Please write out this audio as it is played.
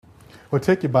Well,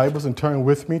 take your Bibles and turn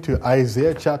with me to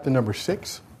Isaiah chapter number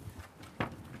 6.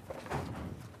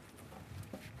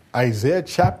 Isaiah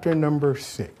chapter number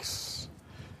 6.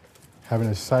 I have an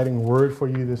exciting word for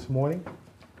you this morning.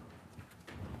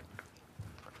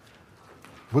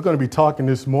 We're going to be talking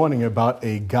this morning about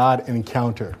a God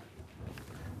encounter.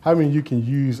 How many of you can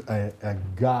use a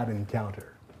God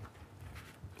encounter?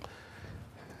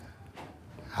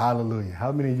 Hallelujah.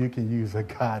 How many of you can use a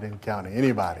God encounter?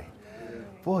 Anybody?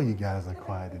 Boy, you guys are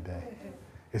quiet today.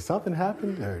 Is something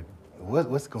happened or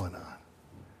what's going on?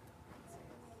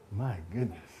 My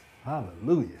goodness.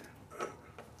 Hallelujah.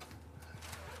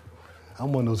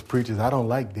 I'm one of those preachers. I don't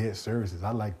like dead services. I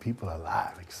like people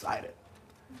alive, excited.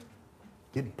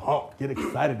 Get pumped, get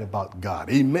excited about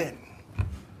God. Amen.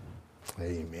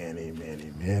 Amen, amen,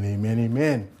 amen, amen,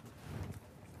 amen.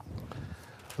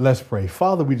 Let's pray.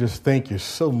 Father, we just thank you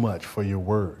so much for your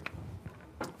word.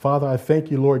 Father, I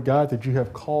thank you, Lord God, that you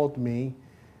have called me,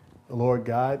 Lord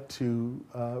God, to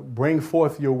bring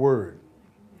forth your word.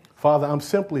 Father, I'm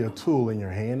simply a tool in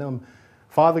your hand.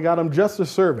 Father God, I'm just a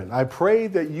servant. I pray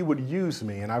that you would use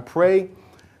me, and I pray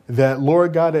that,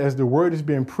 Lord God, as the word is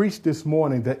being preached this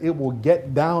morning, that it will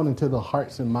get down into the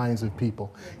hearts and minds of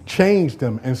people. Change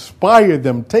them, inspire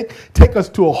them, take us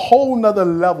to a whole nother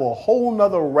level, a whole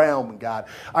nother realm, God.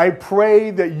 I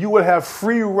pray that you would have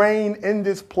free reign in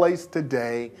this place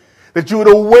today, that you would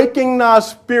awaken our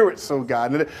spirits, oh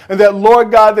God, and that,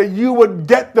 Lord God, that you would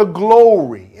get the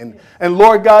glory, and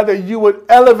Lord God, that you would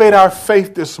elevate our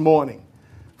faith this morning.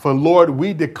 For, Lord,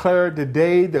 we declare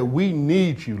today that we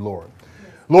need you, Lord.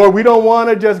 Lord, we don't want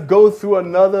to just go through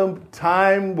another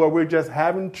time where we're just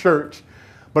having church.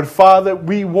 But, Father,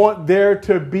 we want there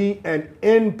to be an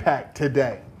impact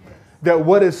today. That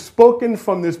what is spoken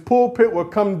from this pulpit will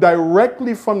come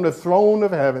directly from the throne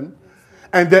of heaven.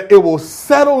 And that it will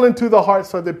settle into the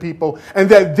hearts of the people. And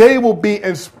that they will be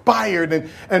inspired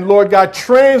and Lord God,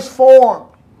 transformed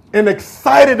and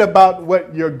excited about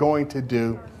what you're going to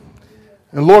do.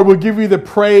 And, Lord, we'll give you the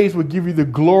praise. We'll give you the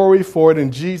glory for it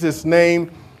in Jesus' name.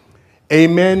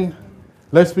 Amen.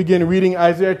 Let's begin reading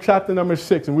Isaiah chapter number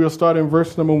 6, and we'll start in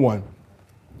verse number 1.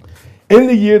 In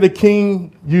the year the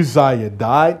king Uzziah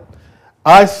died,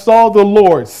 I saw the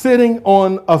Lord sitting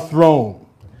on a throne,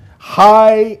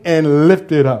 high and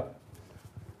lifted up,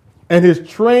 and the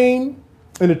train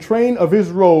of his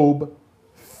robe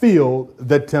filled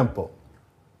the temple.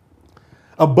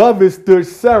 Above it stood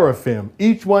seraphim.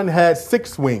 Each one had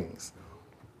 6 wings,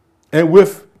 and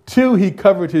with 2 he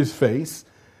covered his face.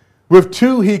 With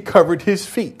 2 he covered his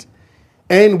feet,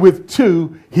 and with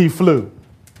 2 he flew.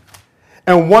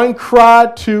 And one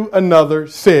cried to another,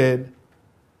 said,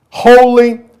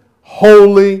 Holy,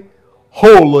 holy,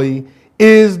 holy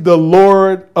is the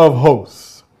Lord of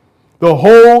hosts. The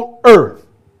whole earth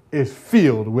is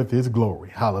filled with his glory.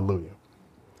 Hallelujah.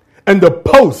 And the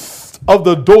posts of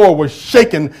the door were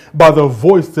shaken by the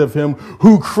voice of him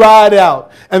who cried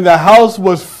out, and the house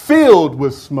was filled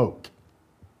with smoke.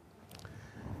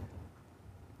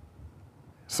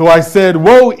 So I said,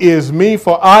 Woe is me,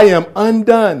 for I am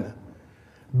undone,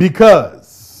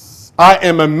 because I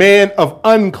am a man of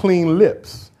unclean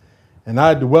lips, and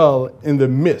I dwell in the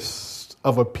midst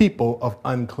of a people of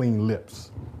unclean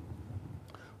lips.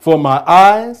 For my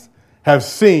eyes have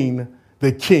seen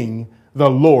the King, the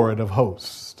Lord of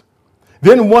hosts.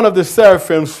 Then one of the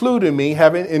seraphims flew to me,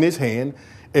 having in his hand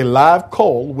a live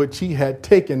coal, which he had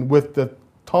taken with the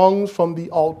tongs from the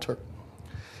altar.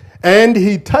 And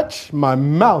he touched my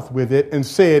mouth with it and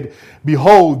said,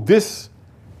 Behold, this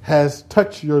has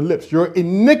touched your lips. Your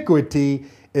iniquity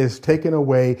is taken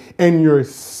away and your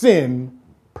sin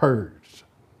purged.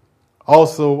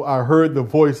 Also, I heard the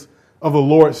voice of the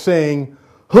Lord saying,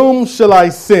 Whom shall I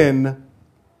send,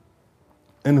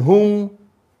 and whom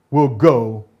will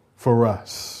go for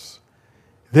us?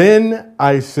 Then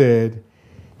I said,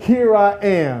 Here I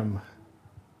am,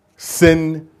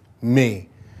 send me.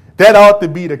 That ought to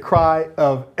be the cry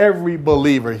of every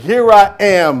believer. Here I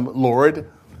am, Lord,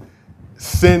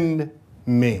 send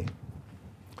me.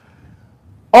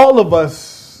 All of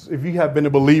us, if you have been a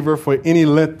believer for any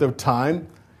length of time,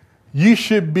 you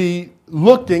should be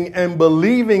looking and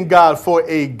believing God for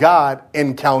a God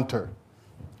encounter.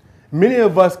 Many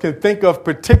of us can think of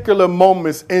particular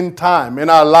moments in time in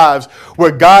our lives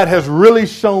where God has really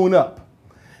shown up.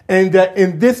 And that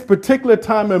in this particular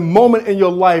time and moment in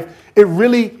your life, it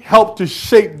really helped to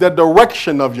shape the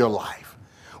direction of your life.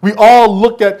 We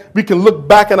can look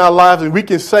back in our lives and we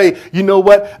can say, you know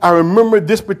what? I remember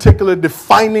this particular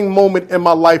defining moment in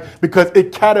my life because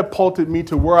it catapulted me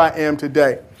to where I am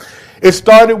today. It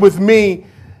started with me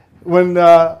when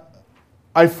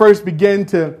I first began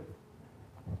to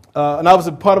And I was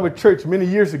a part of a church many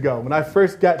years ago. When I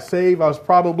first got saved, I was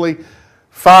probably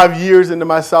 5 years into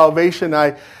my salvation.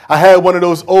 I had one of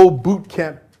those old boot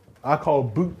camp, I call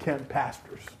boot camp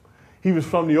pastors. He was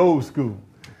from the old school.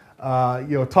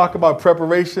 Talk about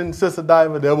preparation, Sister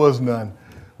Diva, there was none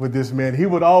with this man. He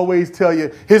would always tell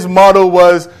you, his motto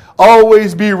was,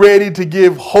 always be ready to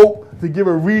give hope, to give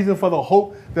a reason for the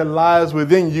hope that lies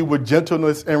within you with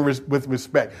gentleness and with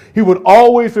respect. He would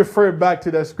always refer back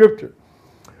to that scripture.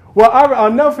 Well,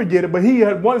 I'll never forget it, but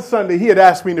one Sunday, he had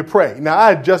asked me to pray. Now, I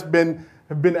had just been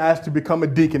asked to become a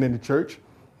deacon in the church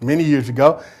many years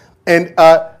ago, and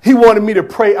he wanted me to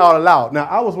pray out loud. Now,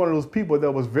 I was one of those people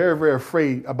that was very, very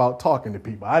afraid about talking to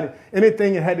people.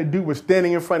 Anything that had to do with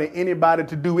standing in front of anybody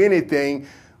to do anything,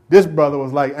 this brother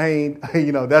was like,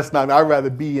 that's not me. I'd rather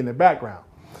be in the background.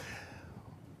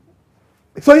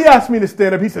 So he asked me to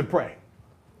stand up. He said, pray.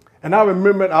 And I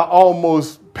remember I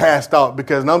almost passed out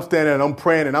because I'm standing there and I'm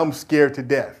praying and I'm scared to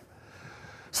death.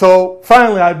 So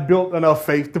finally I built enough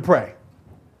faith to pray.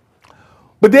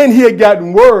 But then he had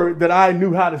gotten word that I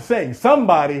knew how to sing.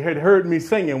 Somebody had heard me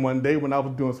singing one day when I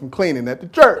was doing some cleaning at the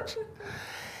church.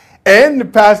 And the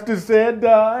pastor said,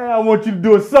 I want you to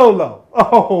do a solo.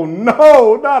 Oh,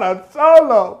 no, not a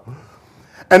solo.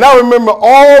 And I remember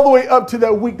all the way up to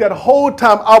that week, that whole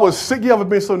time I was sick. You ever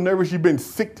been so nervous you've been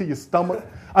sick to your stomach?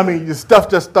 I mean, your stuff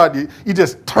just started, you're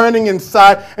just turning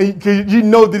inside, and you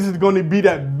know this is going to be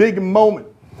that big moment.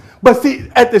 But see,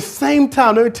 at the same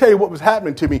time, let me tell you what was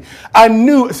happening to me. I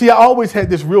always had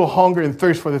this real hunger and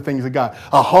thirst for the things of God,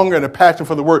 a hunger and a passion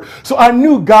for the word. So I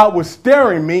knew God was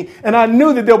staring me, and I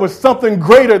knew that there was something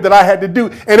greater that I had to do,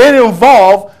 and it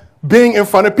involved being in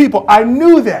front of people. I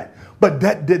knew that, but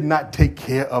that did not take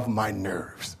care of my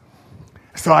nerves.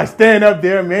 So I stand up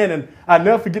there, man, and I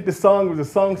never forget the song. It was a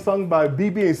song sung by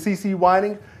B.B. and C.C.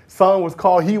 Whining. The song was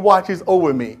called He Watches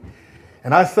Over Me.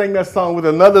 And I sang that song with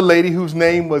another lady whose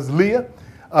name was Leah.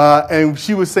 And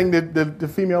she was singing the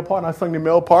female part, and I sang the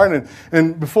male part.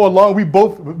 And before long, we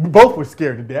both were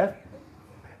scared to death.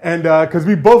 And because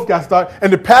we both got started.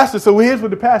 And the pastor, so here's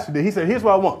what the pastor did. He said, here's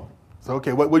what I want. So,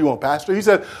 okay, what do you want, pastor? He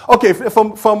said, okay,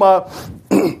 from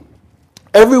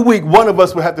every week, one of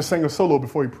us would have to sing a solo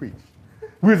before he preached.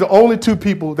 We were the only two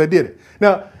people that did it.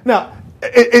 Now,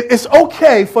 it's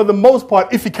okay for the most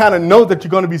part if you kind of know that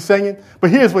you're going to be singing. But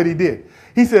here's what he did.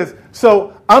 He says,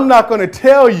 so I'm not going to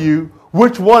tell you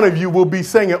which one of you will be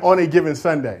singing on a given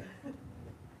Sunday.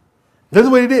 This is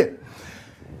what he did.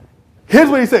 Here's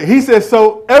what he said. He says,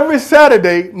 so every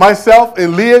Saturday, myself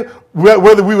and Leah,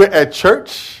 whether we were at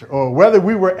church or whether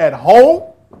we were at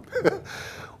home,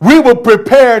 we were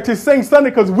prepared to sing Sunday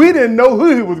because we didn't know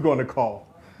who he was going to call.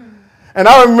 And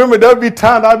I remember there would be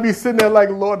times I'd be sitting there like,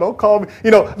 Lord, don't call me.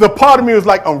 The part of me was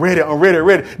like, I'm ready.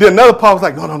 Then another part was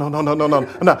like,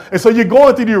 no. And so you're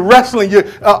going through the wrestling, you're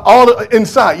all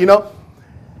inside,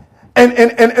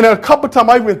 And a couple of times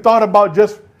I even thought about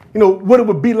just, what it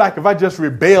would be like if I just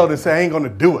rebelled and said, I ain't going to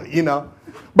do it,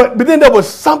 But then there was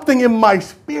something in my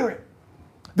spirit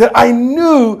that I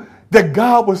knew that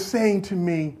God was saying to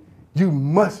me, you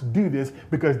must do this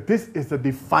because this is a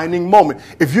defining moment.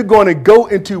 If you're going to go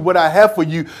into what I have for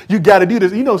you, you got to do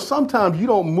this. Sometimes you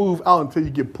don't move out until you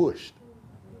get pushed.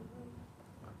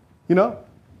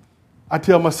 I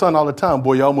tell my son all the time,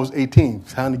 boy, you're almost 18.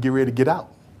 It's time to get ready to get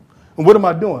out. And what am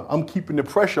I doing? I'm keeping the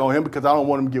pressure on him because I don't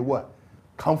want him to get what?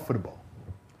 Comfortable.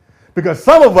 Because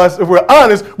some of us, if we're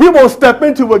honest, we won't step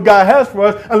into what God has for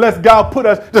us unless God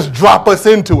just drop us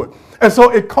into it. And so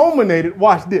it culminated,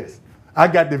 watch this. I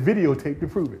got the videotape to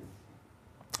prove it.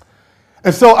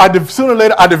 And so sooner or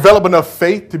later, I developed enough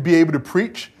faith to be able to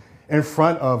preach in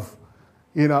front of,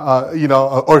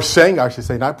 or sing, I should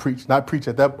say, not preach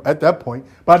at that point.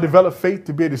 But I developed faith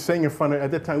to be able to sing in front of,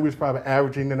 at that time, we was probably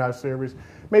averaging in our service,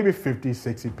 maybe 50,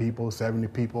 60 people, 70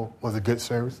 people was a good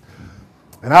service.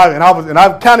 And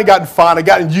I've kind of gotten fine. I've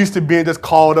gotten used to being just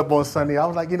called up on Sunday. I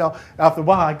was like, after a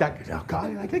while, I got,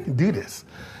 God, I can do this.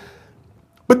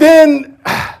 But then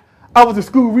I was a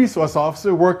school resource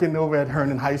officer working over at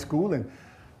Herndon High School in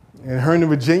Herndon,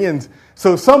 Virginia. And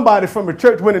so somebody from a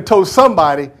church went and told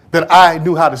somebody that I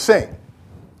knew how to sing.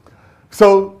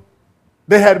 So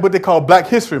they had what they call Black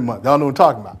History Month. Y'all know what I'm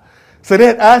talking about. So they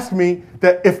had asked me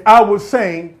that if I would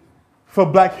sing for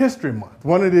Black History Month.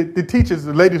 One of the teachers,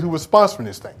 the lady who was sponsoring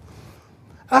this thing.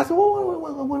 I said, well,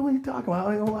 what are you talking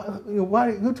about?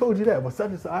 Who told you that? Well,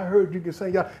 such and such, I heard you can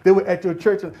sing. They were at your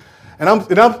church.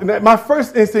 And my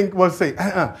first instinct was to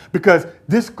say, because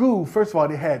this school, first of all,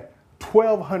 they had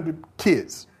 1,200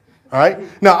 kids. All right?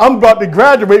 Now, I'm about to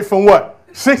graduate from what?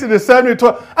 60 to 70 to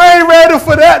 12. I ain't ready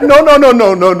for that. No.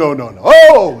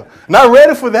 Oh, not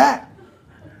ready for that.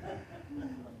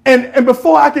 And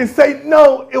before I can say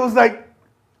no, it was like,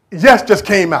 yes just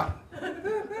came out.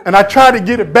 And I tried to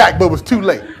get it back, but it was too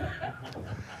late.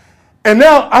 And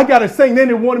now I got to sing. Then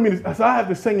they wanted me to, so I have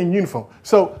to sing in uniform.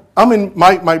 So I'm in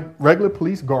my regular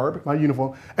police garb, my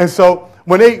uniform. And so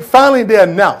when they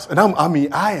announced, and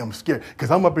I am scared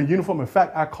because I'm up in uniform. In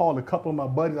fact, I called a couple of my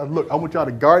buddies. I said, look, I want y'all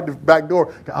to guard the back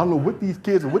door. I don't know what these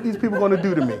kids or what these people are going to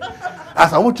do to me. I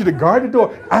said, I want you to guard the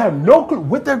door. I have no clue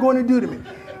what they're going to do to me.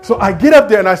 So I get up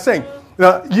there and I sing.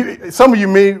 Now, some of you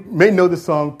may know the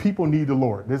song, People Need the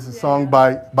Lord. This is a song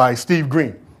by Steve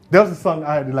Green. That was a song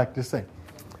I had like to sing.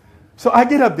 So I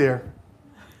get up there,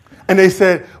 and they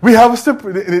said, we have a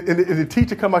surprise. And the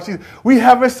teacher come out, she said, we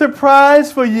have a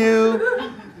surprise for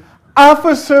you.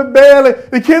 Officer Bailey.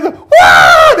 The kids,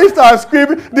 woo! They started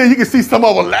screaming. Then you can see some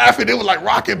of them laughing. They were like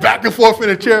rocking back and forth in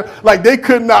the chair, like they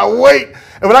could not wait.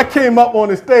 And when I came up on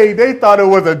the stage, they thought it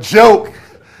was a joke.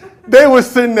 They were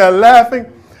sitting there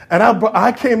laughing. And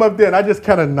I came up there, and I just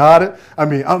kind of nodded.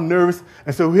 I'm nervous.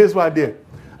 And so here's what I did.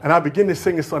 And I began to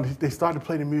sing a song. They started to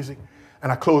play the music.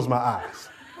 And I closed my eyes.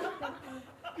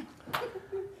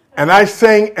 And I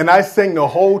sang the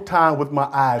whole time with my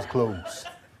eyes closed.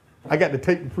 I got the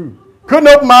tape to prove. Couldn't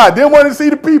open my eyes. Didn't want to see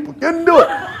the people. Couldn't do it.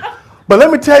 But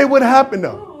let me tell you what happened,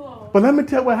 though.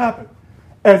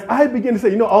 As I began to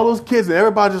say, all those kids and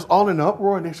everybody just all in the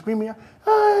uproar and they're screaming out,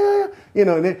 and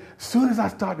then as soon as I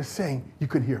started to sing, you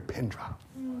could hear a pin drop.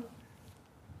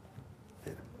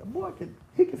 The boy,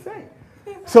 he could sing.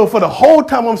 So for the whole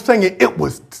time I'm singing, it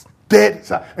was dead.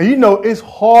 And it's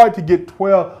hard to get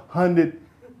 1,200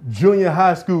 junior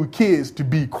high school kids to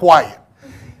be quiet.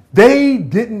 They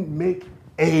didn't make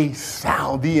a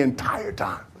sound the entire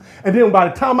time. And then by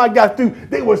the time I got through,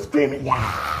 they were screaming,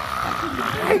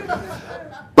 yeah.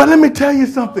 But let me tell you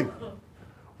something.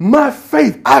 My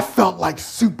faith, I felt like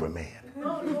Superman.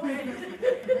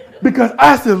 Because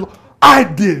I said, I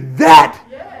did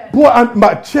that. Boy,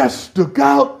 my chest stuck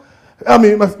out.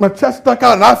 My chest stuck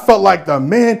out, and I felt like the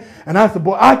man. And I said,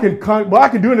 boy, I can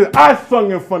do it. I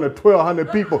sung in front of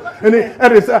 1,200 people. And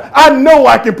I know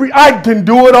I can preach. I can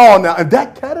do it all now. And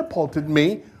that catapulted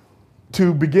me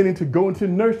to beginning to go into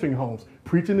nursing homes,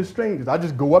 preaching to strangers. I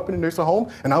just go up in the nursing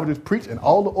home, and I would just preach, and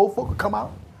all the old folk would come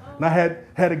out. And I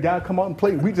had a guy come out and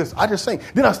play. I just sang.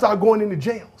 Then I started going into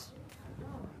jails.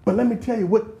 But let me tell you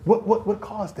what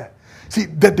caused that. See,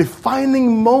 the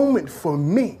defining moment for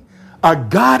me, a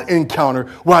God encounter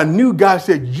where I knew God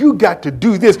said, you got to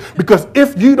do this, because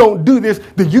if you don't do this,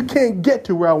 then you can't get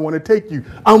to where I want to take you.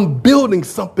 I'm building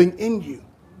something in you.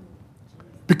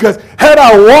 Because had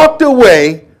I walked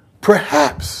away,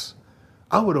 perhaps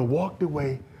I would have walked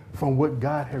away from what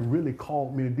God had really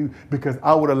called me to do, because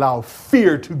I would allow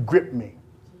fear to grip me.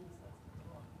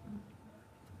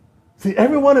 See,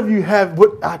 every one of you have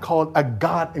what I call a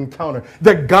God encounter,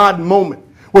 that God moment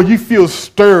where you feel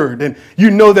stirred and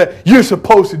you know that you're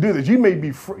supposed to do this. You may be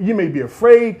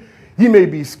afraid, you may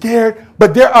be scared,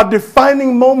 but there are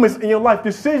defining moments in your life,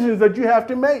 decisions that you have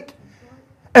to make.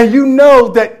 And you know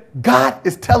that God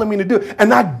is telling me to do it,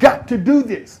 and I got to do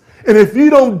this. And if you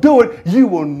don't do it, you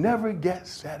will never get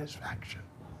satisfaction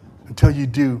until you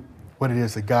do what it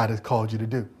is that God has called you to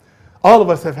do. All of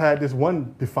us have had this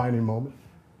one defining moment.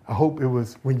 I hope it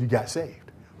was when you got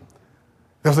saved.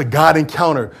 There was a God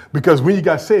encounter, because when you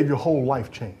got saved, your whole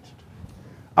life changed.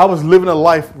 I was living a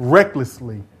life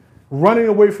recklessly, running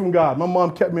away from God. My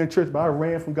mom kept me in church, but I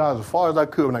ran from God as far as I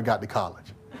could when I got to college.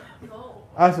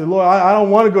 I said, Lord, I don't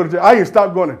want to go to church. I even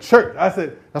stopped going to church. I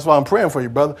said, that's why I'm praying for you,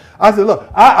 brother. I said, look,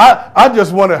 I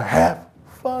just want to have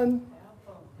fun.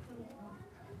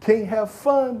 Can't have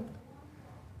fun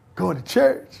going to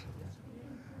church.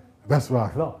 That's what I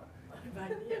thought.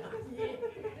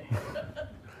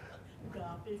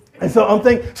 And so I'm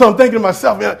thinking to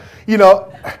myself, and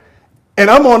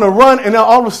I'm on a run, and then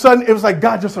all of a sudden it was like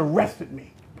God just arrested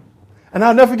me. And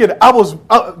I'll never forget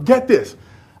it. Get this.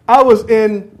 I was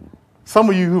in,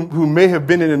 some of you who may have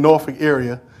been in the Norfolk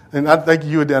area, and I think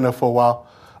you were down there for a while,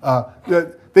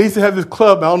 they used to have this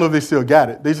club. I don't know if they still got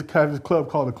it. They used to have this club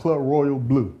called the Club Royal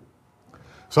Blue.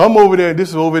 So I'm over there. This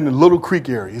is over in the Little Creek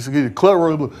area. It's the Club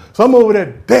Royal Blue. So I'm over there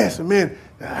dancing, man.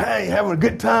 Hey, having a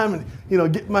good time,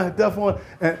 and get my stuff on.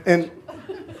 And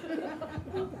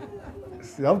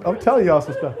see, I'm telling y'all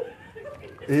some stuff.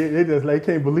 They just like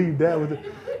can't believe that was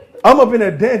it. I'm up in there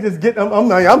dancing, just getting.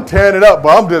 I'm tearing it up,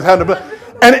 but I'm just having to.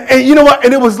 And you know what?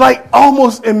 And it was like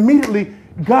almost immediately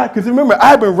God, because remember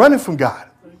I've been running from God.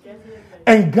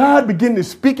 And God began to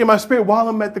speak in my spirit while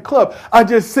I'm at the club. I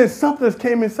just said something that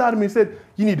came inside of me and said,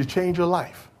 you need to change your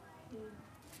life.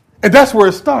 And that's where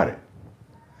it started.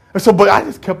 And so, but I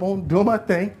just kept on doing my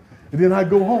thing. And then I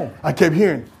go home. I kept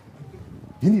hearing,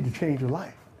 You need to change your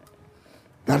life.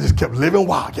 And I just kept living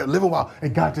wild,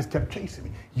 and God just kept chasing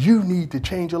me. You need to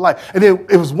change your life. And then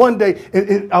it was one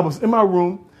day, I was in my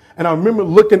room, and I remember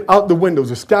looking out the windows.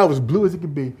 The sky was blue as it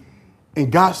could be,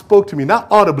 and God spoke to me, not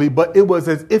audibly, but it was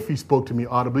as if he spoke to me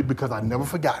audibly because I never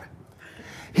forgot it.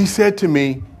 He said to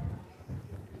me,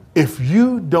 if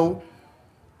you don't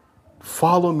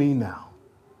follow me now,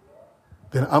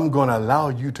 then I'm going to allow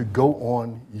you to go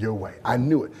on your way. I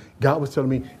knew it. God was telling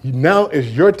me, now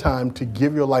is your time to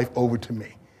give your life over to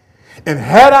me. And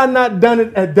had I not done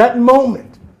it at that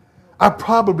moment, I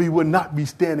probably would not be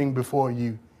standing before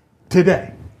you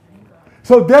today.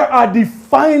 So there are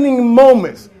defining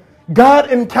moments.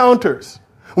 God encounters.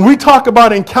 When we talk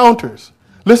about encounters,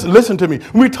 listen to me.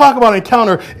 When we talk about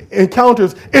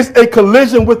encounters, it's a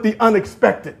collision with the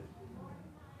unexpected.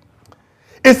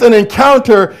 It's an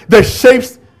encounter that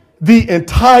shapes the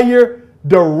entire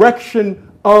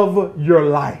direction of your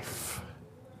life.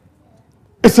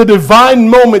 It's a divine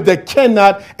moment that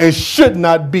cannot and should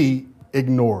not be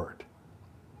ignored.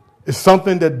 It's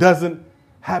something that doesn't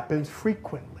happen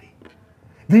frequently.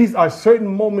 These are certain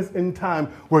moments in time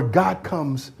where God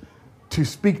comes to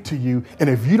speak to you. And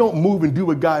if you don't move and do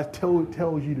what God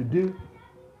tells you to do,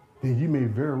 then you may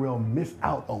very well miss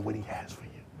out on what he has for you.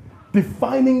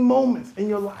 Defining moments in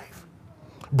your life.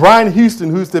 Brian Houston,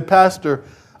 who's the pastor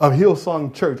of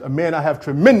Hillsong Church, a man I have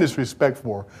tremendous respect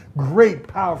for, great,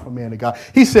 powerful man of God.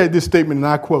 He said this statement, and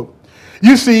I quote,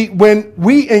 "You see, when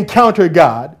we encounter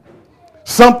God,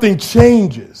 something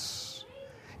changes.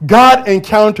 God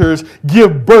encounters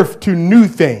give birth to new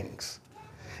things.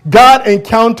 God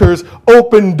encounters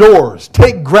open doors,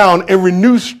 take ground, and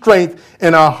renew strength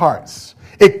in our hearts.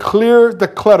 It clears the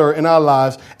clutter in our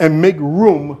lives and make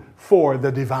room for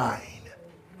the divine."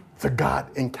 It's a God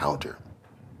encounter.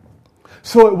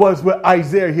 So it was with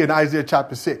Isaiah here in Isaiah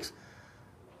chapter 6.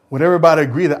 Would everybody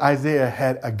agree that Isaiah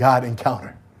had a God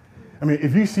encounter? I mean,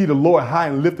 if you see the Lord high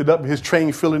and lifted up, his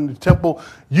train filling the temple,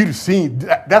 you've seen,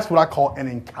 that's what I call an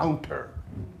encounter.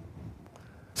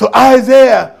 So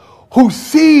Isaiah, who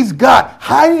sees God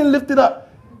high and lifted up,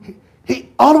 he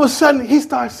all of a sudden, he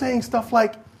starts saying stuff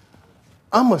like,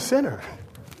 I'm a sinner.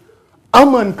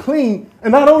 I'm unclean.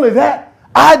 And not only that,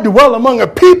 I dwell among a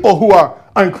people who are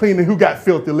unclean and who got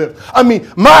filthy lips. I mean,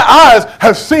 my eyes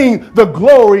have seen the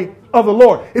glory of the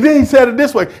Lord. And then he said it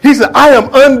this way. He said, I am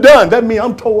undone. That means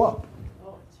I'm tore up.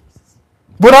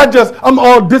 But I'm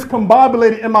all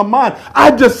discombobulated in my mind.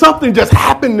 Something just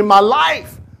happened in my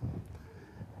life.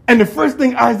 And the first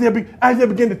thing Isaiah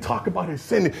began to talk about his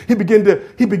sin. He began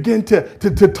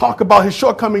to talk about his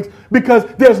shortcomings, because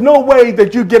there's no way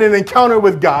that you get an encounter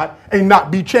with God and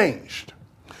not be changed.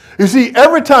 You see,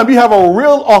 every time you have a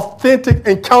real authentic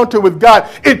encounter with God,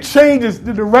 it changes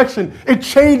the direction. It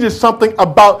changes something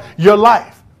about your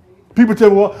life. People say,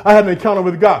 well, I had an encounter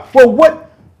with God. Well,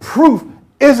 what proof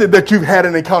is it that you've had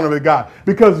an encounter with God?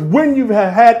 Because when you've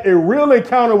had a real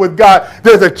encounter with God,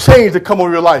 there's a change that comes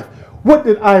over your life. What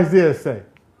did Isaiah say?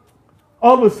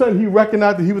 All of a sudden, he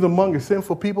recognized that he was among a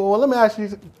sinful people. Well, let me ask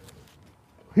you,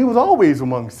 he was always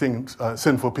among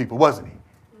sinful people, wasn't he?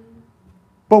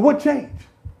 But what changed?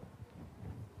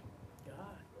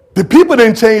 The people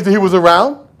didn't change that he was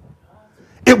around.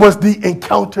 It was the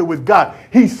encounter with God.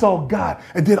 He saw God,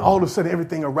 and then all of a sudden,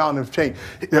 everything around him changed.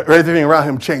 Everything around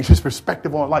him changed. His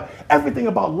perspective on life, everything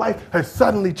about life has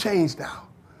suddenly changed now.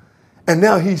 And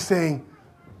now he's saying,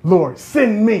 Lord,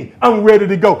 send me. I'm ready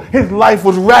to go. His life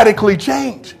was radically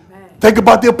changed. Amen. Think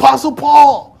about the Apostle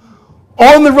Paul.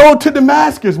 On the road to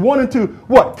Damascus, wanting to,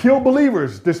 what? Kill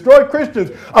believers, destroy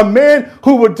Christians. A man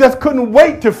who just couldn't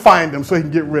wait to find them so he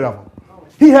can get rid of them.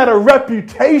 He had a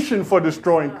reputation for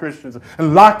destroying Christians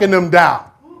and locking them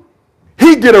down.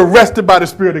 He get arrested by the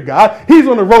Spirit of God. He's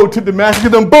on the road to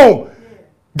Damascus, and boom,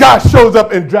 God shows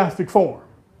up in drastic form.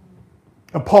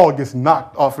 And Paul gets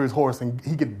knocked off his horse and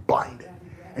he gets blinded.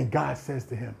 And God says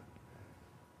to him,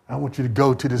 I want you to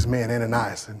go to this man,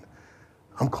 Ananias, and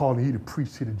I'm calling you to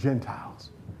preach to the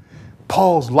Gentiles.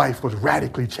 Paul's life was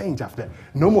radically changed after that.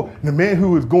 No more. The man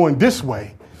who was going this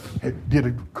way did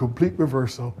a complete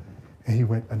reversal, and he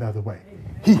went another way.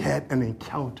 He had an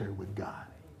encounter with God.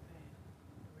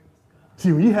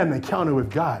 See, when you had an encounter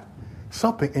with God,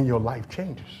 something in your life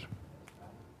changes.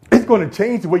 It's going to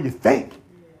change the way you think.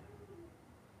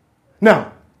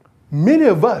 Now, many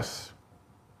of us,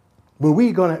 when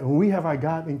we have our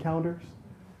God encounters,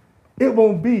 it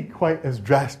won't be quite as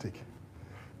drastic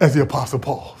as the Apostle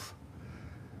Paul's.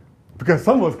 Because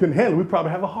some of us couldn't handle it. We'd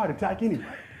probably have a heart attack anyway.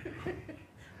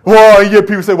 Well, you hear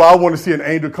people say, well, I want to see an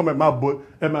angel come at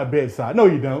my bedside. No,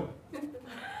 you don't.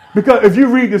 Because if you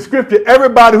read the scripture,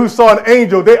 everybody who saw an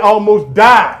angel, they almost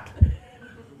died.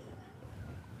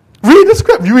 the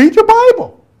script. You read your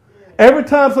Bible. Every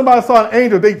time somebody saw an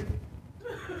angel, they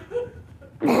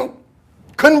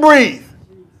couldn't breathe.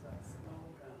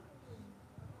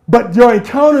 But your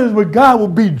encounters with God will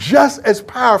be just as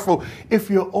powerful if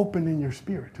you're open in your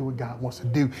spirit to what God wants to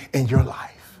do in your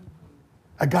life.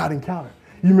 A God encounter.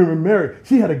 You remember Mary,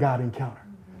 she had a God encounter.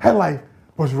 Her life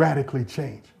was radically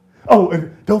changed. Oh,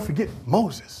 and don't forget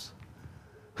Moses,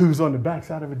 who's on the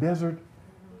backside of a desert,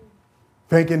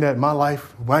 thinking that my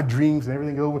life, my dreams and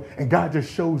everything is over, and God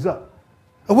just shows up.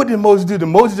 And what did Moses do? Did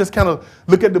Moses just kind of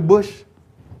look at the bush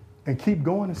and keep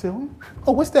going and say,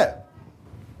 oh, what's that?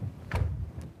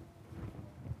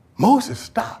 Moses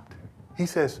stopped. He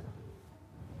says,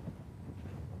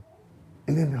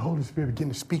 and then the Holy Spirit began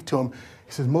to speak to him.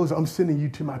 He says, Moses, I'm sending you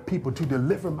to my people to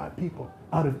deliver my people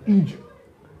out of Egypt.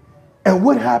 And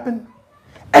what happened?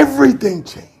 Everything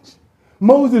changed.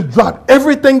 Moses dropped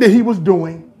everything that he was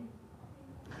doing,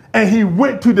 and he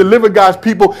went to deliver God's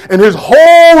people, and his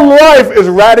whole life is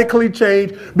radically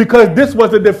changed because this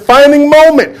was a defining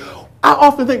moment. I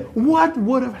often think, what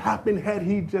would have happened had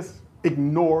he just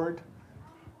ignored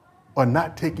or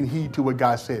not taking heed to what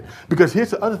God said? Because here's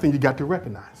the other thing you got to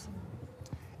recognize.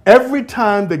 Every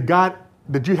time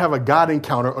that you have a God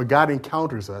encounter or God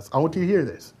encounters us, I want you to hear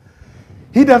this.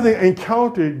 He doesn't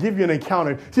give you an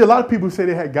encounter. See, a lot of people say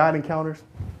they had God encounters.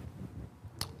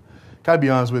 Can I be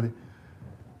honest with you?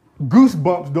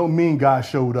 Goosebumps don't mean God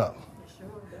showed up.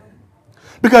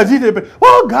 Because he did,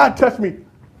 well, God touched me.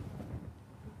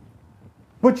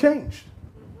 What changed?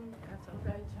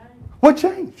 What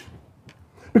changed?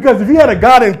 Because if you had a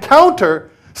God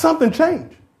encounter, something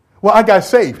changed. Well, I got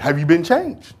saved. Have you been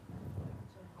changed?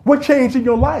 What changed in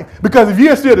your life? Because if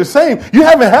you're still the same, you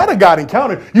haven't had a God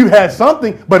encounter. You had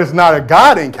something, but it's not a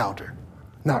God encounter.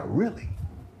 Not really.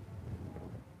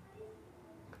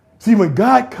 See, when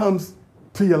God comes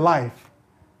to your life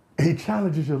and he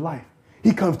challenges your life,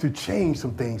 he comes to change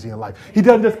some things in your life. He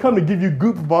doesn't just come to give you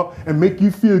goosebumps and make you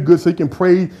feel good so you can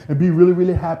praise and be really,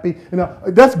 really happy.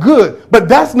 That's good, but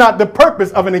that's not the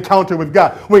purpose of an encounter with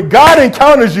God. When God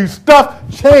encounters you, stuff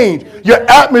change. Your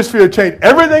atmosphere change.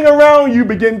 Everything around you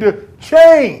begin to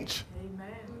change. Amen.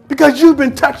 Because you've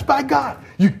been touched by God.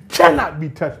 You cannot be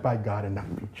touched by God and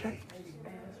not be changed.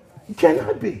 You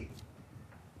cannot be.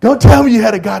 Don't tell me you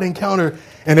had a God encounter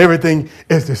and everything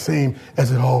is the same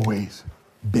as it always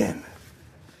been.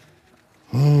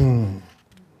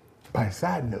 By a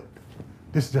side note,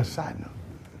 this is just a side note.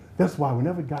 That's why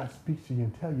whenever God speaks to you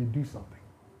and tells you to do something,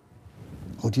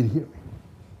 I want you to hear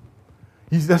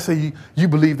me. Let's say you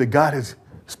believe that God has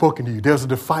spoken to you. There's a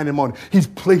defining moment. He's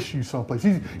placed you someplace.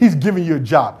 He's given you a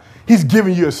job. He's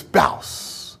given you a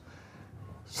spouse.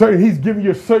 He's given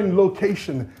you a certain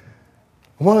location.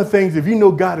 One of the things, if you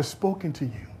know God has spoken to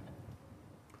you,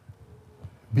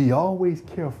 be always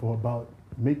careful about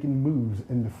making moves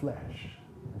in the flesh.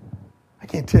 I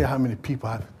can't tell you how many people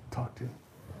I've talked to.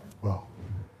 Well,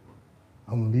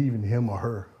 I'm leaving him or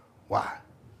her. Why?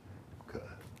 Because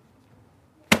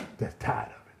they're tired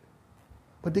of it.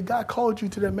 But did God call you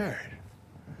to that marriage?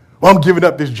 Well, I'm giving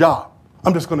up this job.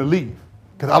 I'm just going to leave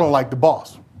because I don't like the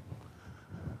boss.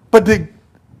 But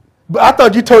I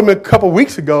thought you told me a couple of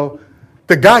weeks ago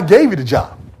that God gave you the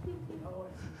job.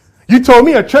 You told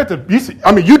me at church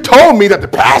you told me that the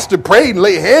pastor prayed and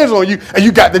laid hands on you and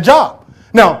you got the job.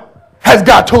 Now, has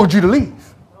God told you to leave?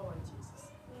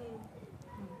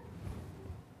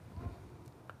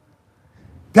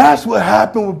 That's what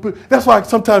happened. That's why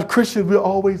sometimes Christians, we're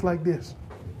always like this.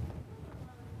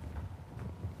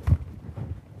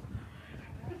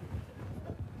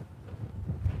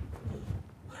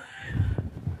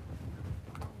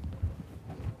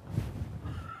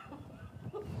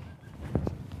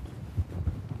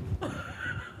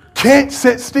 Can't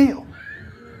sit still.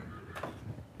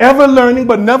 Ever learning,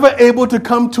 but never able to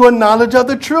come to a knowledge of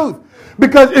the truth.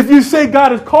 Because if you say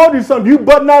God has called you something, you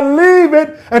but not leave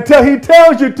it until he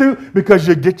tells you to, because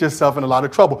you'll get yourself in a lot of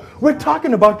trouble. We're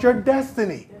talking about your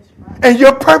destiny and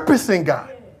your purpose in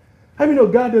God. How many know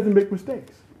God doesn't make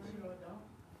mistakes?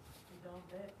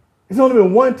 It's only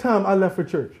been one time I left for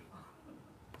church.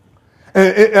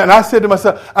 And I said to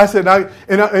myself,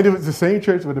 and it was the same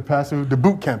church with the pastor, the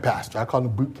boot camp pastor. I call him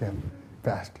boot camp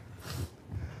pastor.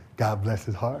 God bless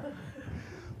his heart.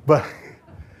 But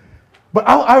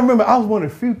I remember I was one of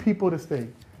the few people to stay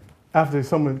after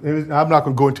someone. I'm not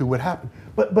going to go into what happened.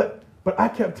 But I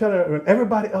kept telling her, when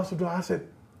everybody else was doing, I said,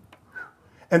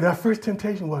 and our first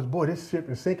temptation was, boy, this ship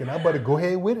is sinking. I better go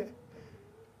ahead with it.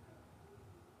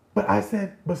 But I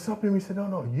said, but something in me said,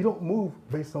 no, you don't move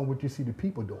based on what you see the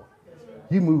people doing.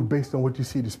 You move based on what you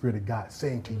see the Spirit of God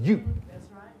saying to you. That's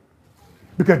right.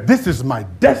 because this is my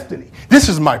destiny. This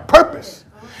is my purpose.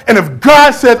 And if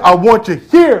God says, I want you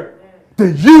here,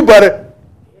 then you better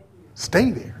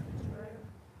stay there.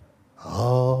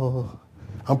 Oh,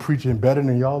 I'm preaching better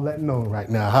than y'all letting know right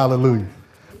now. Hallelujah.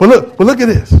 But look at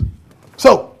this.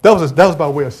 So that was by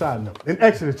way of side note. In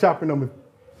Exodus chapter number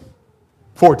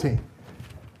 14.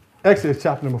 Exodus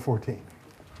chapter number 14.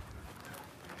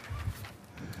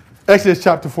 Exodus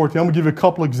chapter 14. I'm going to give you a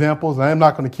couple examples. I am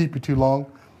not going to keep you too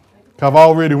long. I've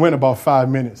already went about 5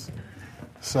 minutes.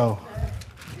 So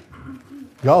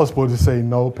y'all are supposed to say,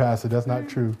 no, Pastor, that's not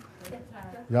true.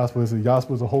 Y'all supposed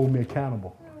to hold me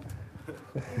accountable.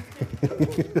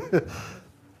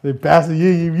 Hey, Pastor,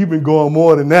 you've been going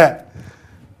more than that.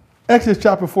 Exodus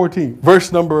chapter 14,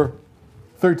 verse number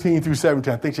 13 through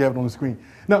 17. I think you have it on the screen.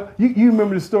 Now, you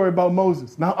remember the story about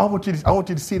Moses. Now, I want you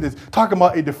to see this. Talking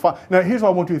about now, here's what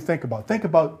I want you to think about. Think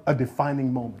about a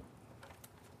defining moment.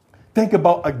 Think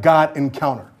about a God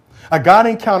encounter. A God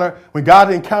encounter, when God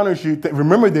encounters you,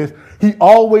 remember this, he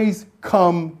always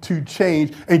come to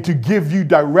change and to give you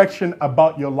direction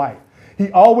about your life.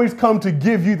 He always come to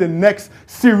give you the next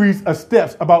series of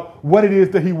steps about what it is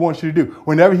that he wants you to do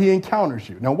whenever he encounters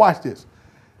you. Now watch this.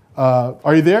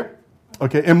 Are you there?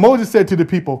 Okay. And Moses said to the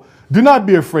people, do not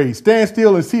be afraid. Stand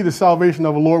still and see the salvation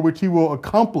of the Lord, which he will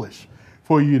accomplish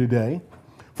for you today.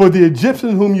 For the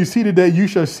Egyptians whom you see today, you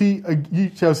shall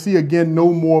see again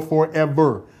no more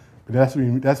forever. But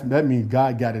that means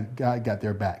God got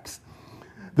their backs.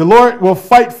 The Lord will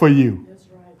fight for you.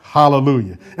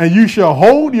 Hallelujah. And you shall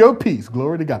hold your peace.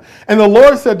 Glory to God. And the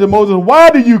Lord said to Moses, why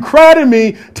do you cry to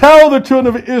me? Tell the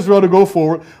children of Israel to go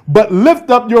forward, but lift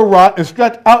up your rod and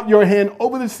stretch out your hand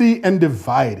over the sea and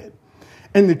divide it.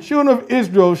 And the children of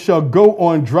Israel shall go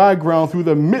on dry ground through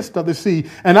the midst of the sea.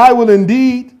 And I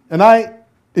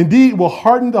indeed will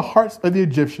harden the hearts of the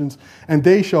Egyptians, and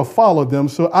they shall follow them.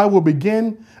 So I will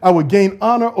gain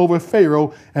honor over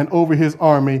Pharaoh and over his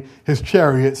army, his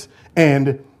chariots,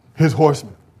 and his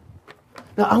horsemen.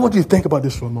 Now, I want you to think about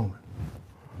this for a moment.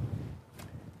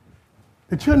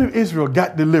 The children of Israel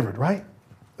got delivered, right?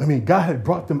 I mean, God had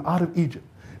brought them out of Egypt.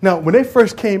 Now, when they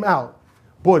first came out,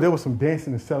 boy, there was some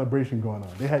dancing and celebration going on.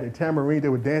 They had a tambourine, they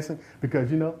were dancing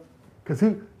because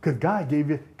God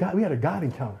we had a God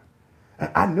encounter.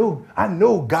 And I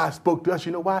know God spoke to us.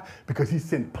 You know why? Because he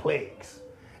sent plagues.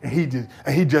 And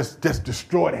he just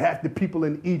destroyed half the people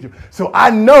in Egypt. So I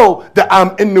know that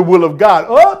I'm in the will of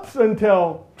God up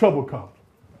until trouble comes.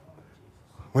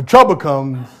 When trouble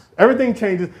comes, everything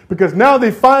changes because now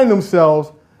they find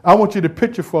themselves, I want you to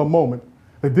picture for a moment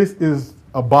that this is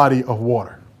a body of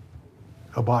water.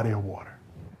 A body of water.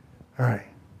 All right.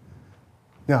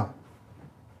 Now,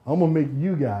 I'm going to make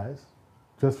you guys,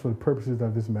 just for the purposes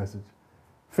of this message,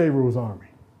 Pharaoh's army.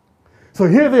 So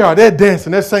here they are. They're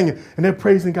dancing, they're singing, and they're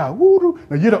praising God. Woo-doo.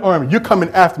 Now, you're the army. You're coming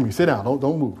after me. Sit down.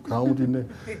 Don't move. I don't want you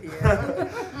to...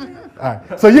 All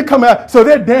right. So you come out. So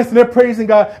they're dancing, they're praising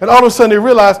God, and all of a sudden they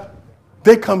realize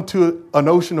they come to an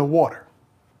ocean of water.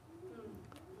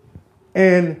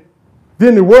 And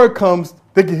then the word comes,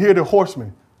 they can hear the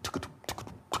horsemen.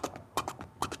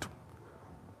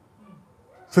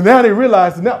 So now they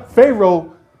realize that now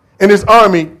Pharaoh and his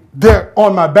army, they're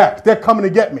on my back. They're coming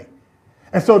to get me.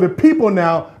 And so the people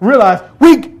now realize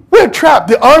we're trapped.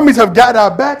 The armies have got our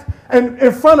backs. And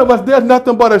in front of us, there's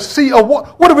nothing but a sea of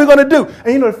water. What are we going to do?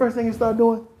 And you know the first thing he started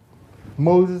doing?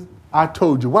 Moses, I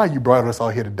told you, why you brought us out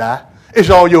here to die? It's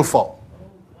all your fault.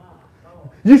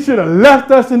 You should have left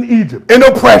us in Egypt in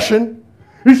oppression.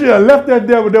 You should have left us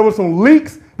there where there were some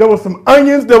leeks, there were some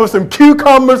onions, there were some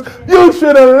cucumbers. You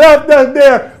should have left us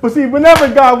there. But see,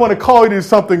 whenever God wants to call you to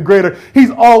something greater,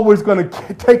 he's always going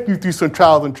to take you through some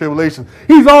trials and tribulations.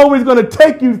 He's always going to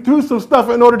take you through some stuff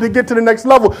in order to get to the next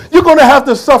level. You're going to have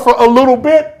to suffer a little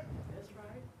bit. That's right.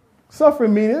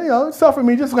 Suffering means you're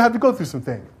just going to have to go through some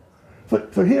things.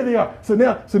 So here they are. So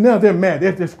now they're mad.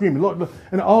 They're screaming. Lord, look.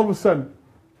 And all of a sudden,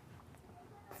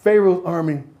 Pharaoh's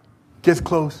army gets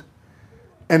close.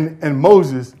 And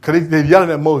Moses, because they're yelling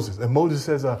at Moses. And Moses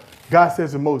says, God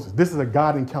says to Moses, this is a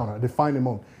God encounter, a defining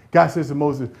moment. God says to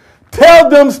Moses, tell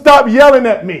them stop yelling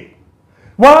at me.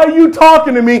 Why are you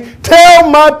talking to me? Tell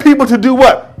my people to do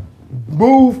what?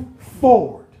 Move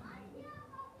forward.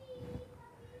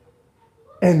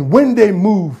 And when they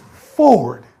move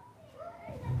forward,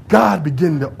 God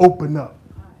began to open up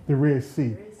the Red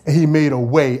Sea. And he made a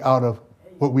way out of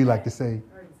what we like to say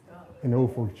in the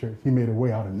old folk church. He made a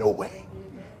way out of no way.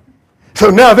 So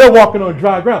now they're walking on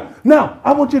dry ground. Now,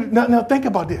 I want you to now think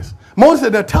about this. Moses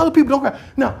said, now tell the people don't cry.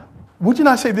 Now, would you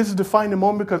not say this is defining the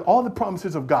moment? Because all the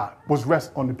promises of God was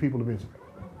rest on the people of Israel.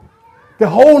 The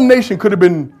whole nation could have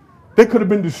been They could have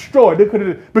been destroyed.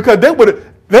 Because they would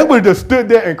have just stood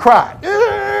there and cried.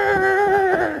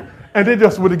 And they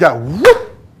just would have got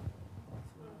whooped.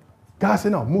 God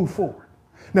said, no, move forward.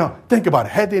 Now, think about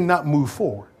it. Had they not moved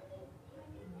forward,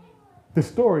 the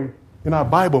story in our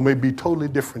Bible may be totally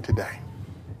different today.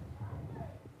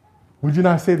 Would you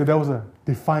not say that was a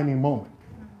defining moment?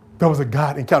 That was a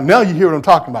God encounter. Now you hear what I'm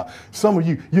talking about. Some of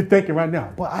you, you're thinking right now,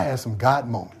 boy, I had some God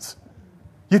moments.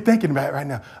 You're thinking about it right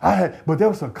now. But there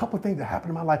was a couple things that happened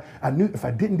in my life. I knew if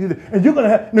I didn't do this, and you're going to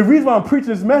have, and the reason why I'm preaching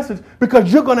this message,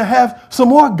 because you're going to have some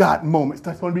more God moments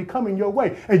that's going to be coming your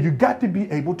way. And you got to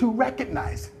be able to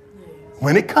recognize it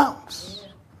when it comes.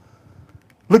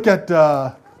 Look at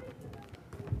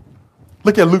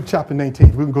Luke chapter 19.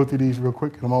 We can go through these real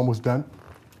quick, and I'm almost done.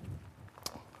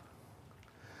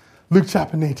 Luke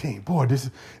chapter 19. Boy,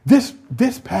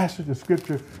 this passage of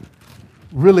scripture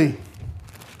really,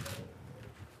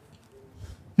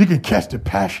 you can catch the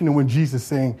passion in when Jesus is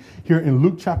saying here in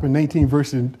Luke chapter 19,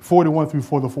 verses 41 through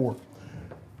 44.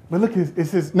 But look, it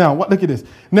says, look at this.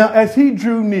 Now, as he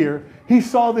drew near, he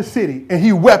saw the city and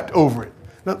he wept over it.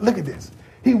 Now, look at this.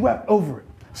 He wept over it,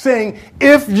 saying,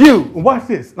 if you, watch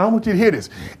this, I want you to hear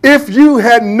this. If you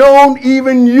had known,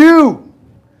 even you,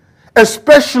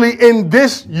 especially in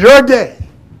this your day,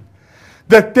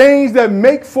 the things that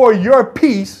make for your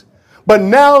peace, but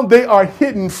now they are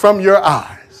hidden from your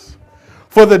eyes.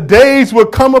 For the days will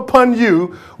come upon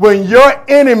you when your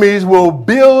enemies will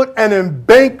build an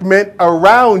embankment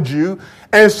around you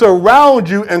and surround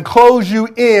you and close you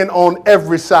in on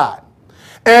every side.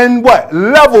 And what?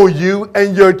 Level you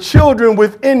and your children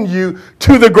within you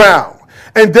to the ground.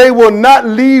 And they will not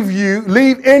leave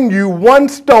in you one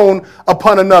stone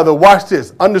upon another. Watch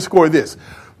this. Underscore this.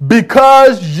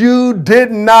 Because you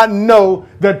did not know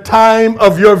the time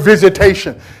of your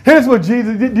visitation. Here's what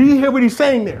Jesus did. Do you hear what he's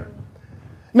saying there?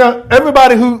 Now,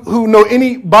 everybody who know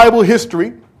any Bible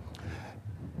history,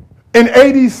 in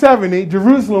AD 70,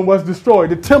 Jerusalem was destroyed.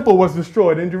 The temple was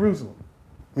destroyed in Jerusalem.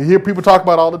 You hear people talk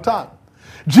about it all the time.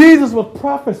 Jesus was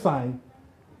prophesying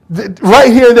right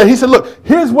here and there. He said, look,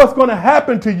 here's what's going to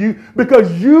happen to you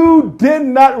because you did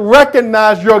not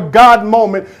recognize your God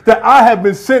moment, that I have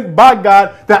been sent by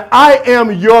God, that I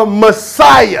am your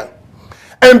Messiah.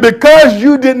 And because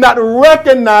you did not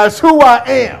recognize who I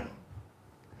am,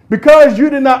 because you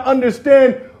did not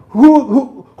understand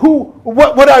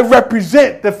what I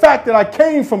represent, the fact that I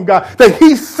came from God, that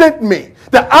he sent me,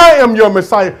 that I am your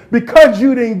Messiah, because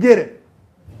you didn't get it,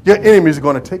 your enemies are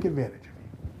going to take advantage.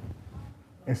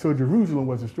 And so Jerusalem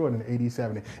was destroyed in AD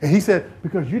 70. And he said,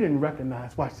 because you didn't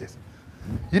recognize, watch this,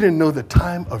 you didn't know the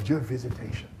time of your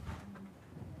visitation.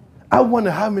 I wonder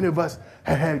how many of us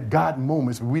have had God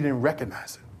moments where we didn't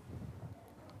recognize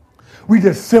it. We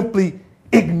just simply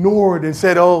ignored and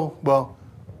said, oh, well,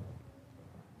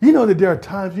 you know that there are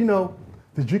times,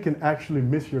 that you can actually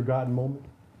miss your God moment.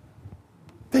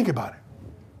 Think about it.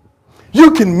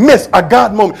 You can miss a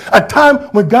God moment, a time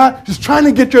when God is trying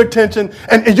to get your attention,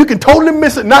 and you can totally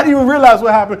miss it, not even realize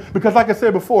what happened. Because like I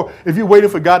said before, if you're waiting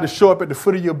for God to show up at the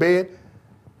foot of your bed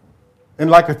in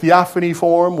like a theophany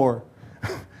form, or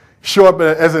show up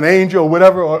as an angel or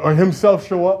whatever, or himself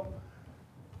show up,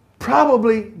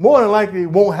 probably, more than likely,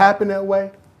 it won't happen that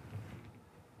way.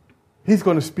 He's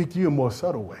going to speak to you in more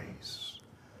subtle ways.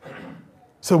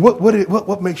 So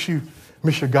what makes you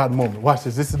miss your God moment? Watch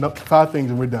this. This is 5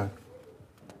 things and we're done.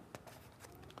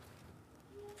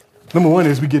 Number 1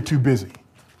 is we get too busy.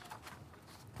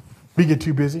 We get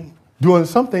too busy. Doing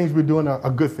some things we're doing are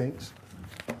good things.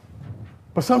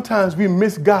 But sometimes we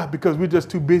miss God because we're just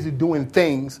too busy doing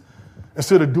things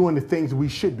instead of doing the things that we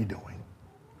should be doing.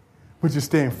 We're just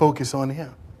staying focused on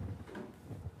him.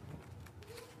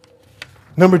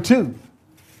 Number 2,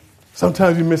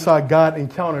 sometimes we miss our God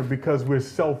encounter because we're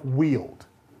self-willed.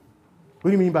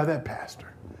 What do you mean by that,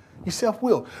 Pastor? You're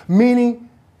self-willed, meaning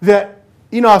that,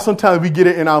 how sometimes we get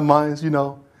it in our minds,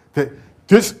 that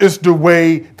this is the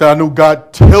way that I know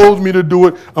God tells me to do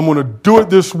it. I'm going to do it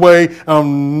this way.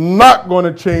 I'm not going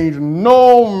to change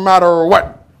no matter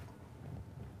what.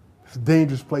 It's a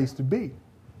dangerous place to be.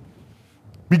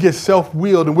 We get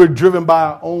self-willed and we're driven by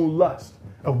our own lust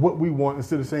of what we want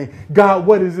instead of saying, God,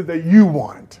 what is it that you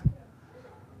want?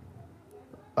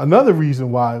 Another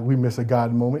reason why we miss a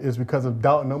God moment is because of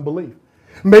doubt and unbelief.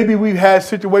 Maybe we've had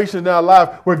situations in our life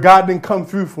where God didn't come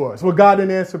through for us, where God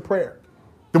didn't answer prayer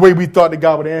the way we thought that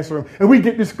God would answer them, and we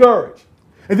get discouraged.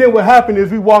 And then what happens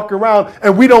is we walk around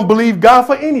and we don't believe God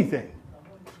for anything.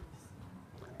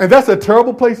 And that's a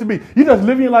terrible place to be. You're just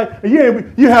living your life, and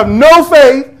you have no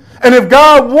faith, and if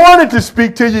God wanted to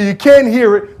speak to you, you can't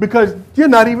hear it because you're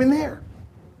not even there.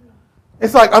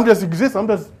 It's like, I'm just existing.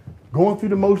 going through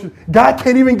the motions. God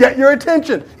can't even get your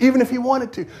attention, even if he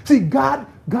wanted to. See, God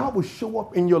will show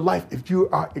up in your life if you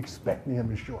are expecting him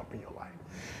to show up in your life.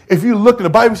 If you look, the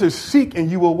Bible says, seek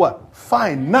and you will what?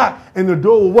 Find. Knock and the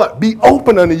door will what? Be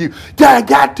open unto you. God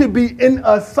got to be in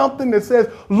us something that says,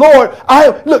 Lord,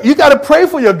 look, you got to pray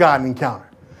for your God encounter.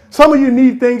 Some of you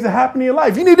need things to happen in your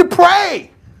life. You need to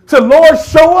pray. Say, Lord,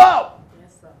 show up.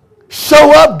 Yes, sir.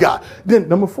 Show up, God. Then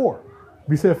number 4.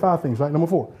 We said 5 things, right? Number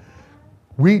 4.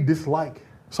 We dislike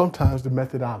sometimes the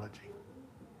methodology.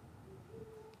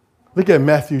 Look at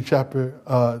Matthew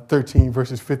chapter 13,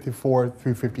 verses 54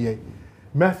 through 58.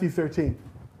 Matthew 13.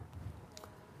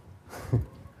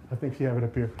 I think she have it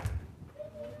up here.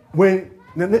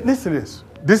 Now listen to this.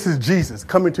 This is Jesus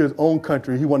coming to his own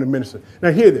country. He wanted to minister.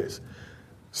 Now hear this.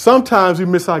 Sometimes we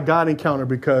miss our God encounter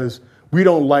because we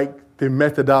don't like the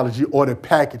methodology or the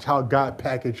package, how God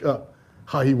packaged up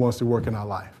how he wants to work in our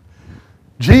life.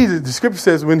 Jesus, the scripture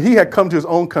says, when he had come to his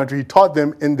own country, he taught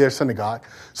them in their synagogue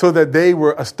so that they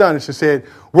were astonished and said,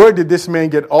 where did this man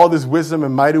get all this wisdom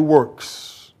and mighty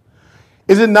works?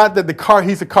 Is it not that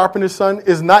he's a carpenter's son?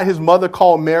 Is not his mother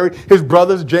called Mary? His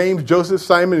brothers, James, Joseph,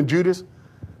 Simon, and Judas?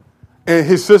 And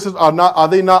his sisters, are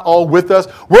they not all with us?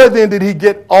 Where then did he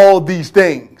get all these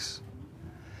things?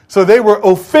 So they were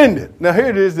offended. Now here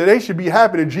it is that they should be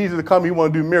happy that Jesus had come. He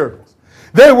wanted to do miracles.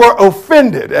 They were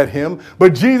offended at him,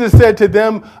 but Jesus said to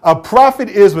them, a prophet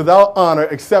is without honor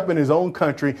except in his own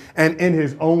country and in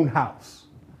his own house.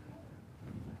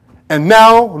 And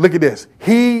now, look at this.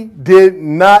 He did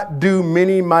not do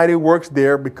many mighty works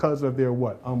there because of their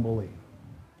what? Unbelief.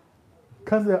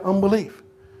 Because of their unbelief.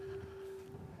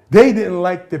 They didn't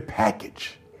like the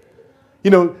package.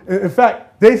 You know, in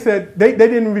fact, they said they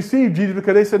didn't receive Jesus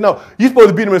because they said, no, you're supposed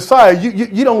to be the Messiah.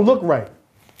 You don't look right.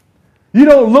 You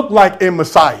don't look like a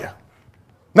Messiah.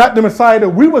 Not the Messiah that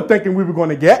we were thinking we were going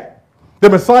to get. The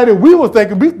Messiah that we were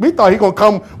thinking, we thought he going to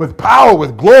come with power,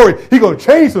 with glory. He going to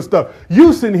change some stuff.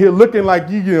 You sitting here looking like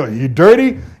you're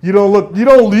dirty.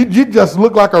 You just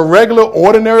look like a regular,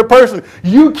 ordinary person.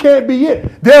 You can't be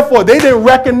it. Therefore, they didn't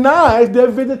recognize their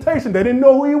visitation. They didn't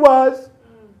know who he was.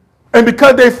 And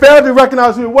because they failed to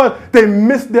recognize who he was, they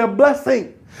missed their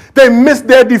blessing. They missed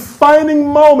their defining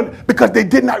moment because they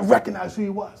did not recognize who he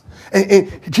was.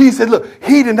 And Jesus said, look,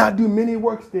 he did not do many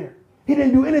works there. He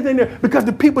didn't do anything there because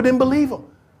the people didn't believe him.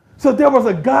 So there was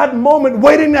a God moment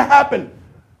waiting to happen.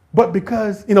 But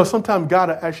because, sometimes God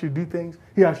will actually do things.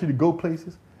 He asks you to go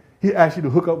places. He asks you to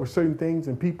hook up with certain things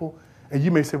and people. And you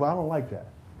may say, well, I don't like that.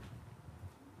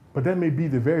 But that may be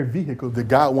the very vehicle that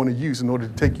God wants to use in order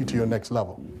to take you to your next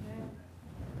level.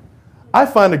 I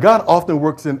find that God often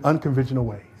works in unconventional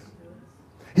ways.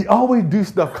 He always do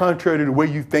stuff contrary to the way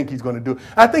you think he's going to do it.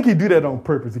 I think he do that on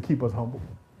purpose to keep us humble.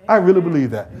 I really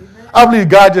believe that. I believe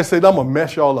God just said, I'm going to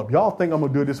mess y'all up. Y'all think I'm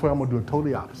going to do it this way. I'm going to do it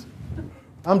totally opposite.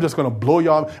 I'm just going to blow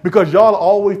y'all. Because y'all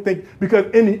always think, because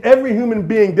in every human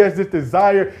being, there's this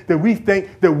desire that we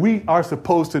think that we are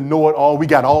supposed to know it all. We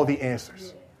got all the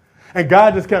answers. And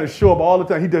God just kind of show up all the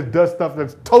time. He just does stuff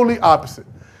that's totally opposite.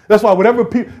 That's why whatever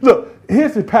people, look,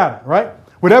 here's the pattern, right?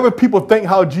 Whatever people think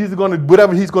how Jesus is going to,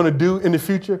 whatever he's going to do in the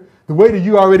future, the way that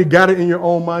you already got it in your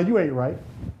own mind, you ain't right.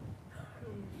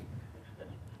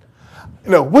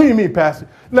 What do you mean, Pastor?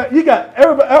 Now, you got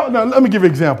everybody. Now, let me give you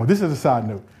an example. This is a side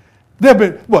note. There have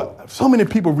been, so many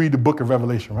people read the book of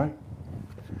Revelation, right?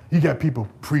 You got people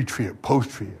pre-trib,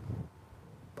 post-trib,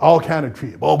 all kind of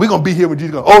trib. Oh, we're going to be here when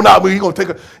Jesus goes. Oh, no, we're going to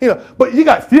take But you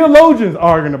got theologians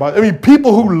arguing about it. I mean,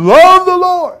 people who love the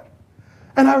Lord.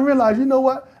 And I realized, you know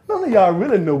what? None of y'all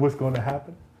really know what's going to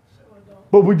happen.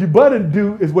 But what you better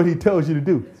do is what he tells you to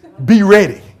do. Be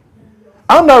ready.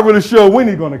 I'm not really sure when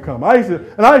he's going to come. I used to,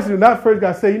 when I first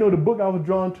got saved, the book I was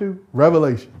drawn to?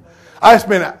 Revelation. I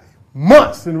spent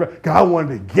months because I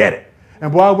wanted to get it.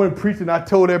 And boy, I went preaching. I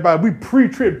told everybody, we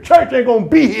pre-trib. Church ain't going to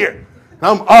be here. And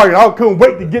I'm arguing. I couldn't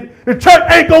wait to get the church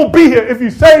ain't going to be here. If you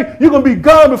say you're going to be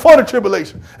gone before the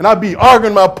tribulation. And I'd be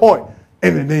arguing my point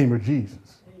in the name of Jesus.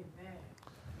 Amen.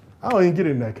 I don't even get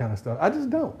into that kind of stuff. I just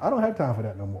don't. I don't have time for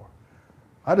that no more.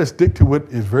 I just stick to what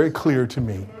is very clear to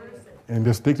me. And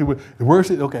just stick to what the word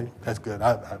says, okay, that's good.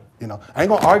 I ain't going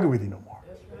to argue with you no more.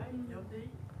 That's right.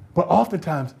 But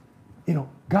oftentimes,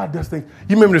 God does things.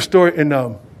 You remember the story in,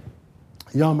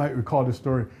 y'all might recall this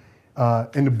story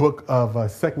in the book of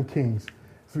 2 Kings.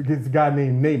 So it's a guy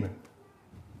named Naaman.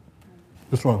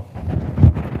 What's wrong?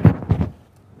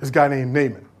 This guy named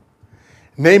Naaman.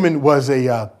 Naaman was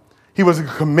a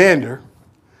commander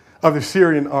of the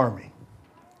Syrian army.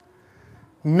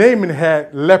 Naaman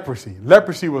had leprosy.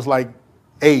 Leprosy was like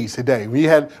AIDS today.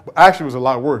 Actually it was a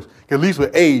lot worse. At least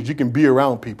with AIDS, you can be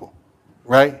around people,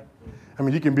 right? I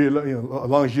mean, you can be, as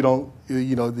long as you don't,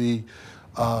 the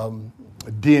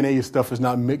DNA and stuff is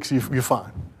not mixed, you're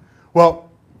fine.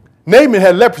 Well, Naaman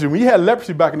had leprosy. When you had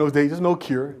leprosy back in those days, there's no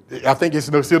cure. I think it's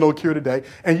still no cure today.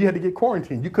 And you had to get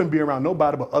quarantined. You couldn't be around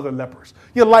nobody but other lepers.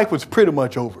 Your life was pretty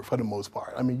much over for the most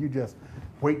part. I mean, you just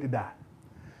wait to die.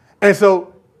 And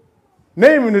so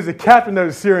Naaman is the captain of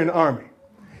the Syrian army.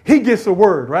 He gets a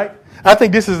word, right? I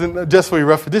think this isn't just for your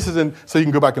reference. This isn't so you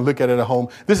can go back and look at it at home.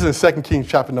 This is in 2 Kings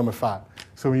chapter number 5.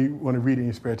 So when you want to read it in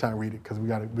your spare time, read it because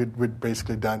we're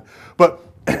basically done. But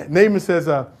Naaman says,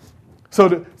 so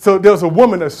there was a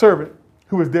woman, a servant,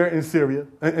 who was there in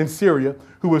Syria,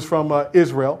 who was from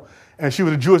Israel, and she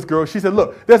was a Jewish girl. She said,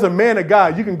 look, there's a man of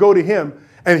God. You can go to him,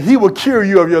 and he will cure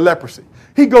you of your leprosy.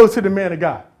 He goes to the man of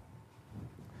God.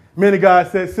 Man of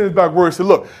God sends back word, said,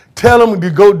 look, tell him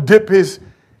to go dip his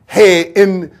head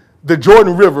in the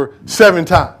Jordan River 7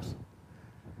 times.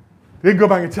 They go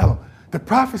back and tell him, the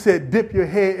prophet said, dip your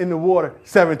head in the water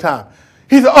 7 times.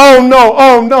 He said, oh, no,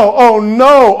 oh, no, oh,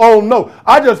 no, oh, no.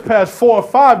 I just passed 4 or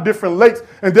 5 different lakes,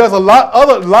 and there's a lot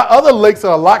other lakes that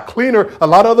are a lot cleaner, a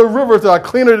lot of other rivers that are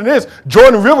cleaner than this.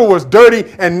 Jordan River was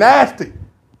dirty and nasty.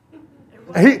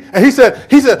 And he said,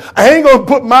 I ain't going to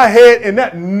put my head in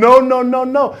that. No, no, no,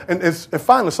 no. And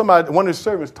finally, one of his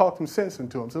servants talked some sense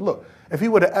into him. Said, look, if he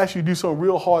would have asked you to do some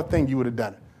real hard thing, you would have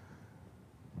done it.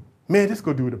 Man, just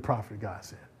go do what the prophet God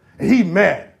said. And he's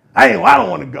mad. I don't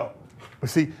want to go. But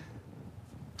see,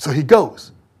 so he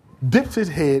goes, dips his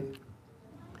head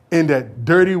in that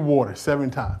dirty water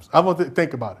 7 times. I want to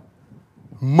think about it.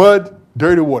 Mud,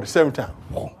 dirty water 7 times.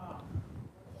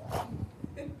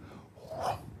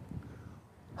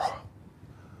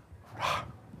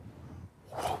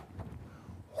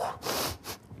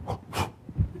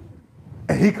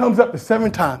 And he comes up the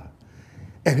 7th time,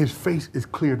 and his face is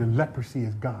clear. The leprosy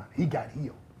is gone. He got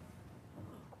healed.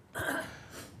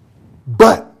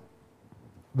 But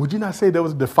would you not say there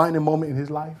was a defining moment in his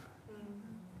life?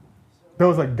 There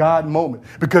was a God moment.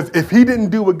 Because if he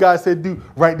didn't do what God said do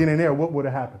right then and there, what would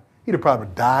have happened? He'd have probably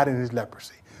died in his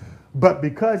leprosy. But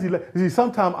because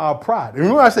sometimes our pride. And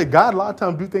remember I said God a lot of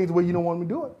times do things the way you don't want him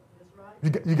to do it.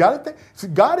 You got to think. See,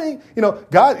 God ain't,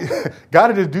 God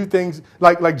to just do things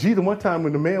like Jesus. One time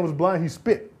when the man was blind, he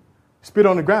spit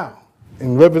on the ground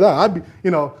and rubbed it out. I'd be,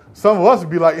 some of us would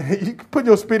be like, you put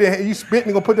your spit in, you spit and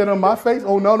you're going to put that on my face?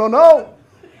 Oh, no, no, no.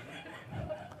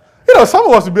 Some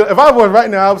of us would be, if I was right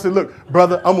now, I would say, look,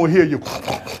 brother, I'm going to heal you.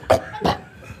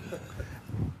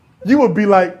 You would be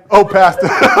like, oh, pastor.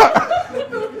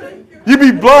 You'd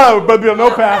be blind, but be like, no,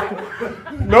 pastor.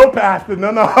 No, pastor. No,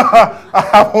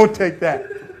 I won't take that.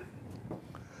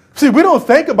 See, we don't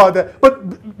think about that,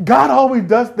 but God always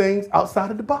does things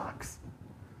outside of the box.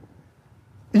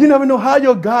 You never know how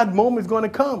your God moment is going to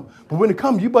come. But when it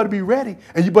comes, you better be ready.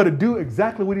 And you better do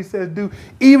exactly what he says do,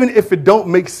 even if it don't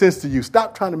make sense to you.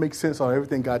 Stop trying to make sense on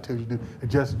everything God tells you to do and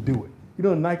just do it. You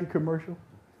know a Nike commercial?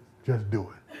 Just do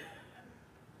it.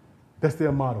 That's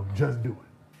their motto. Just do it.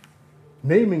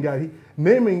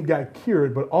 Naaman got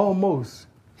cured, but almost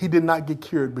he did not get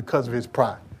cured because of his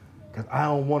pride. Because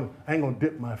I ain't going to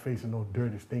dip my face in no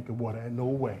dirty, stinking water. No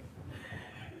way.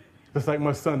 Just like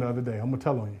my son the other day. I'm going to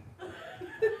tell on you.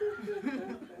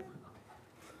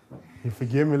 You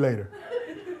forgive me later.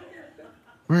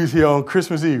 We was here on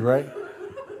Christmas Eve, right?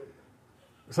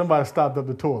 Somebody stopped up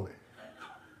the toilet.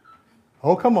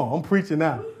 Oh, come on, I'm preaching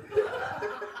now.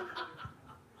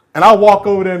 And I walk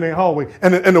over there in the hallway,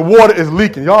 and the water is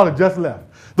leaking. Y'all have just left.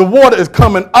 The water is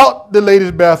coming out the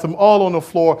ladies' bathroom, all on the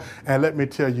floor, and let me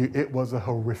tell you, it was a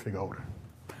horrific odor.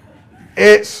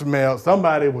 It smelled,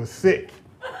 somebody was sick.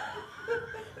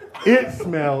 It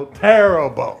smelled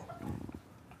terrible.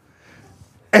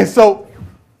 And so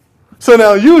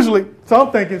now usually,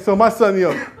 I'm thinking, so my son,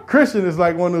 Christian is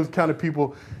like one of those kind of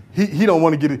people, he don't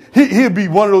want to get it. He'll be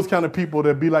one of those kind of people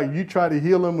that be like, you try to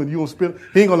heal him and you don't spit,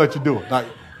 he ain't going to let you do it. Like,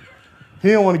 he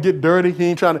don't want to get dirty. He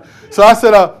ain't trying to. So I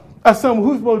said,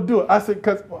 who's supposed to do it? I said,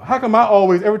 because how come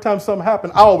every time something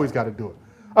happens, I always got to do it.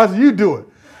 I said, you do it.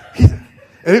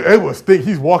 It was stink.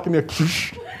 He's walking there.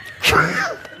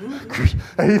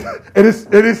 And it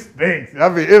stinks. I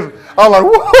mean, I'm like,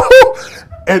 whoa.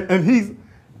 And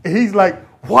he's like,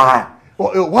 why?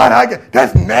 Why did I get?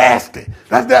 That's nasty.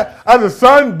 That's that. I said,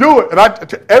 son, do it. And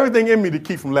everything in me to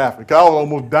keep from laughing because I was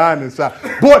almost dying inside.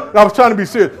 Boy, I was trying to be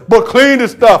serious. But clean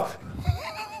this stuff.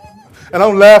 And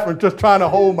I'm laughing, just trying to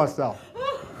hold myself.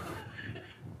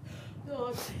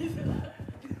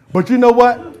 But you know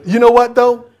what? You know what,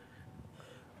 though?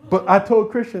 But I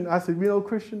told Christian, I said,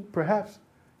 Christian, perhaps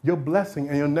your blessing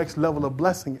and your next level of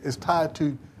blessing is tied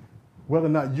to whether or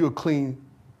not you'll clean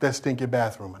that stinky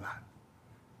bathroom or not.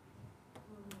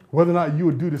 Whether or not you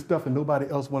would do the stuff that nobody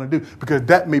else want to do, because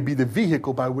that may be the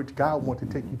vehicle by which God wants to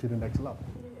take you to the next level.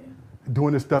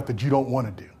 Doing the stuff that you don't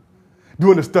want to do.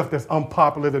 Doing the stuff that's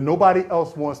unpopular that nobody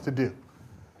else wants to do.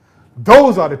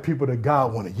 Those are the people that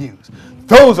God want to use.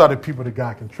 Those are the people that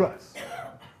God can trust.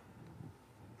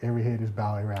 Every head is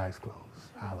bowed, every eye is closed.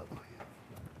 Hallelujah.